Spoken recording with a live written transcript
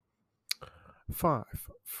Five,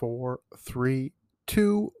 four, three,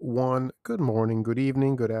 two, one. Good morning, good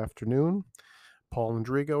evening, good afternoon. Paul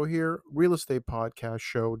Andrigo here,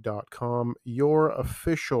 realestatepodcastshow.com, your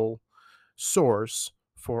official source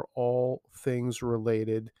for all things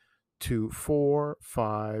related to four,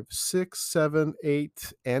 five, six, seven,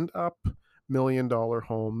 eight, and up $1 million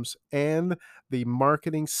homes and the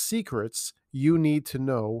marketing secrets you need to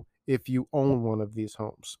know if you own one of these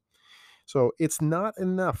homes. So it's not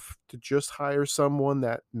enough to just hire someone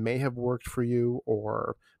that may have worked for you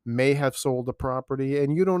or may have sold a property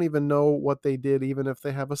and you don't even know what they did, even if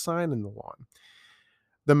they have a sign in the lawn.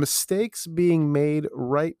 The mistakes being made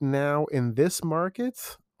right now in this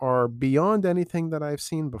market are beyond anything that I've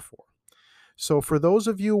seen before. So, for those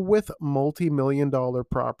of you with multi-million-dollar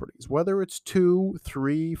properties, whether it's two,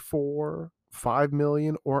 three, four, 5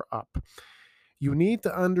 million or up, you need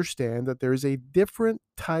to understand that there's a different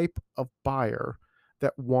type of buyer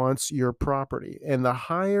that wants your property. And the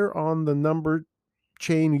higher on the number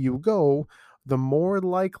chain you go, the more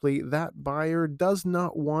likely that buyer does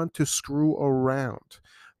not want to screw around.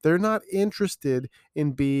 They're not interested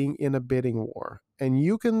in being in a bidding war. And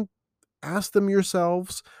you can ask them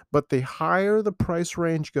yourselves, but the higher the price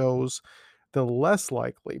range goes, the less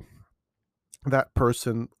likely that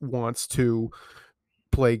person wants to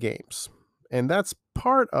play games. And that's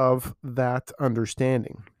part of that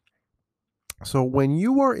understanding. So when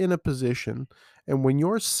you are in a position and when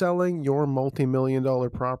you're selling your multi-million-dollar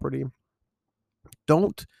property,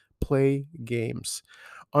 don't play games.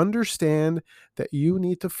 Understand that you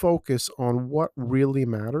need to focus on what really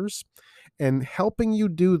matters. And helping you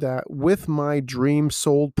do that with my Dream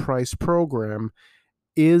Sold Price program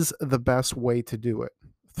is the best way to do it.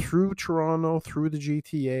 Through Toronto, through the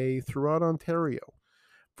GTA, throughout Ontario.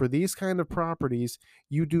 For these kind of properties,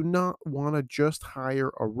 you do not want to just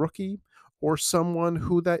hire a rookie or someone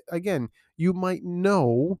who that again, you might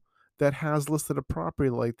know that has listed a property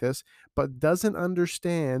like this but doesn't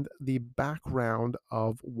understand the background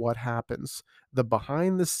of what happens. The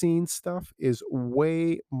behind the scenes stuff is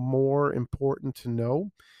way more important to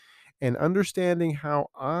know, and understanding how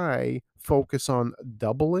I focus on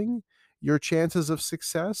doubling your chances of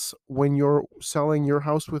success when you're selling your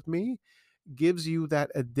house with me gives you that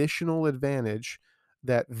additional advantage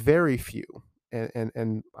that very few,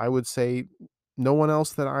 and I would say no one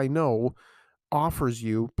else that I know offers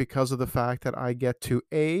you, because of the fact that I get to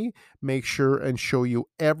A, make sure and show you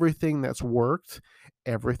everything that's worked,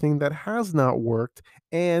 everything that has not worked,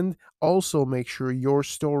 and also make sure your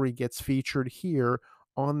story gets featured here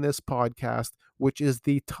on this podcast, which is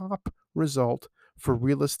the top result for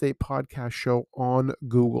real estate podcast show on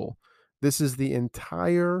Google. This is the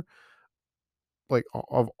entire, like,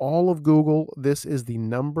 of all of Google, this is the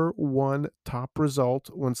number one top result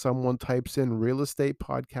when someone types in real estate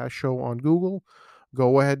podcast show on Google.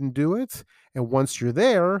 Go ahead and do it. And once you're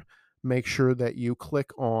there, make sure that you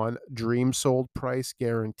click on Dream Sold Price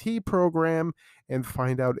Guarantee Program and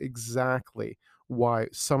find out exactly why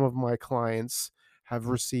some of my clients have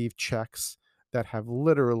received checks that have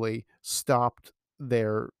literally stopped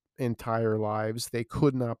their entire lives. They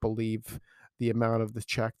could not believe the amount of the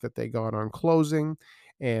check that they got on closing,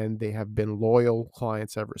 and they have been loyal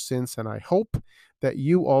clients ever since. And I hope that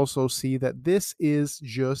you also see that this is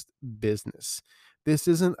just business. This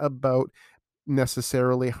isn't about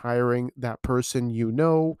necessarily hiring that person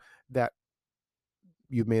that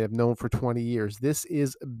you may have known for 20 years. This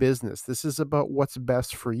is business. This is about what's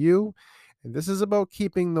best for you. And this is about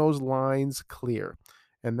keeping those lines clear.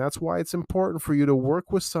 And that's why it's important for you to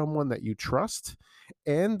work with someone that you trust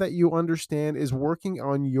and that you understand is working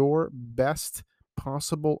on your best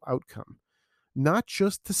possible outcome, not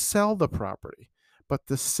just to sell the property, but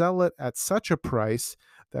to sell it at such a price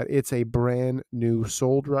that it's a brand new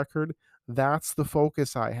sold record. That's the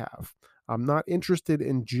focus I have. I'm not interested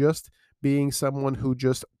in just being someone who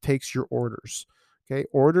just takes your orders. Okay.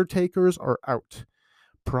 Order takers are out,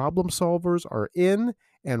 problem solvers are in.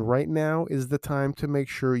 And right now is the time to make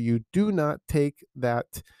sure you do not take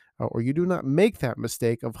that or you do not make that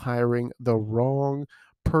mistake of hiring the wrong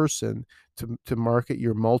person to market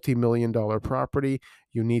your multi-million-dollar property.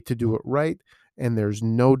 You need to do it right, and there's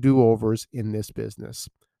no do-overs in this business.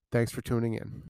 Thanks for tuning in.